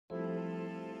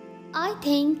I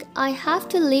think I have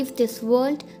to leave this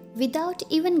world without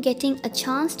even getting a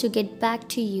chance to get back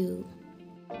to you.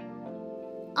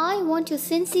 I want to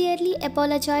sincerely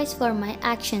apologize for my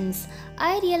actions.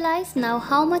 I realize now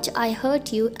how much I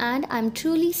hurt you and I'm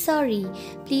truly sorry.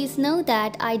 Please know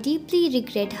that I deeply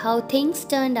regret how things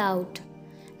turned out.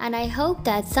 And I hope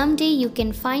that someday you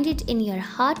can find it in your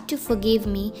heart to forgive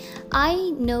me.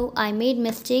 I know I made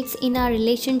mistakes in our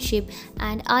relationship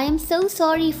and I am so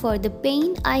sorry for the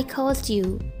pain I caused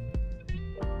you.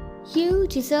 You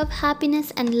deserve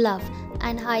happiness and love,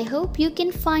 and I hope you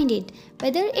can find it,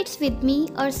 whether it's with me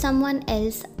or someone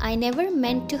else. I never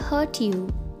meant to hurt you.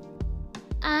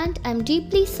 And I'm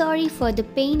deeply sorry for the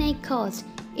pain I caused.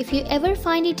 If you ever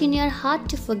find it in your heart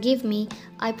to forgive me,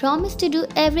 I promise to do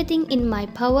everything in my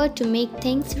power to make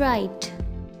things right.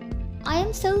 I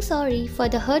am so sorry for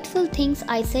the hurtful things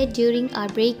I said during our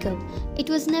breakup. It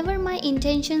was never my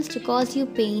intentions to cause you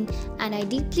pain, and I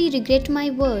deeply regret my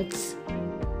words.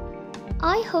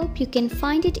 I hope you can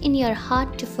find it in your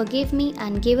heart to forgive me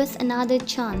and give us another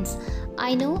chance.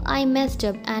 I know I messed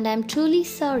up and I'm truly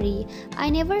sorry. I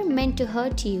never meant to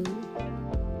hurt you.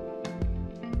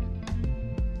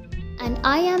 And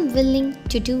I am willing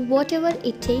to do whatever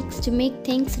it takes to make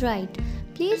things right.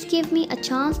 Please give me a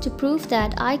chance to prove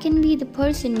that I can be the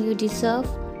person you deserve,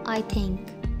 I think.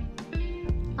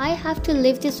 I have to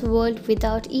leave this world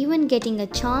without even getting a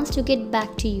chance to get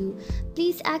back to you.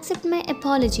 Please accept my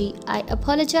apology. I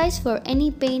apologize for any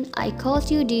pain I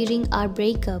caused you during our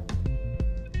breakup.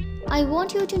 I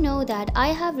want you to know that I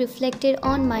have reflected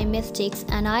on my mistakes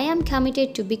and I am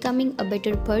committed to becoming a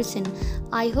better person.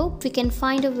 I hope we can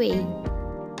find a way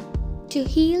to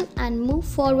heal and move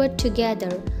forward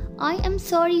together. I am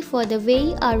sorry for the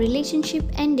way our relationship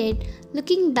ended.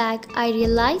 Looking back, I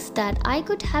realized that I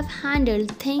could have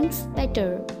handled things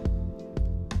better.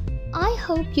 I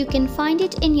hope you can find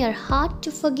it in your heart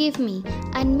to forgive me,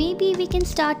 and maybe we can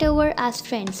start over as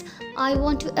friends. I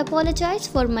want to apologize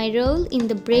for my role in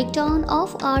the breakdown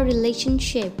of our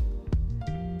relationship.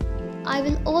 I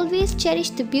will always cherish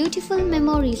the beautiful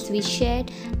memories we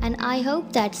shared, and I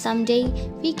hope that someday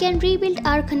we can rebuild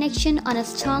our connection on a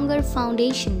stronger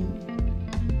foundation.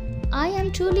 I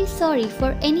am truly sorry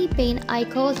for any pain I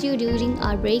caused you during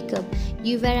our breakup.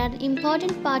 You were an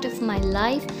important part of my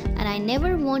life and I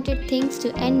never wanted things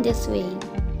to end this way.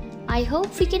 I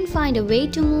hope we can find a way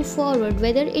to move forward,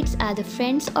 whether it's as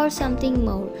friends or something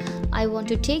more. I want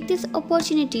to take this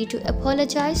opportunity to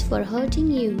apologize for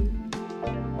hurting you.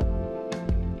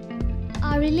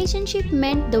 Our relationship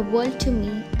meant the world to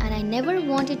me and I never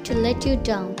wanted to let you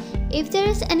down. If there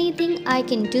is anything I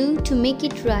can do to make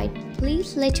it right,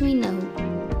 please let me know.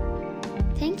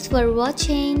 Thanks for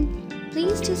watching.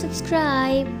 Please do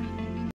subscribe.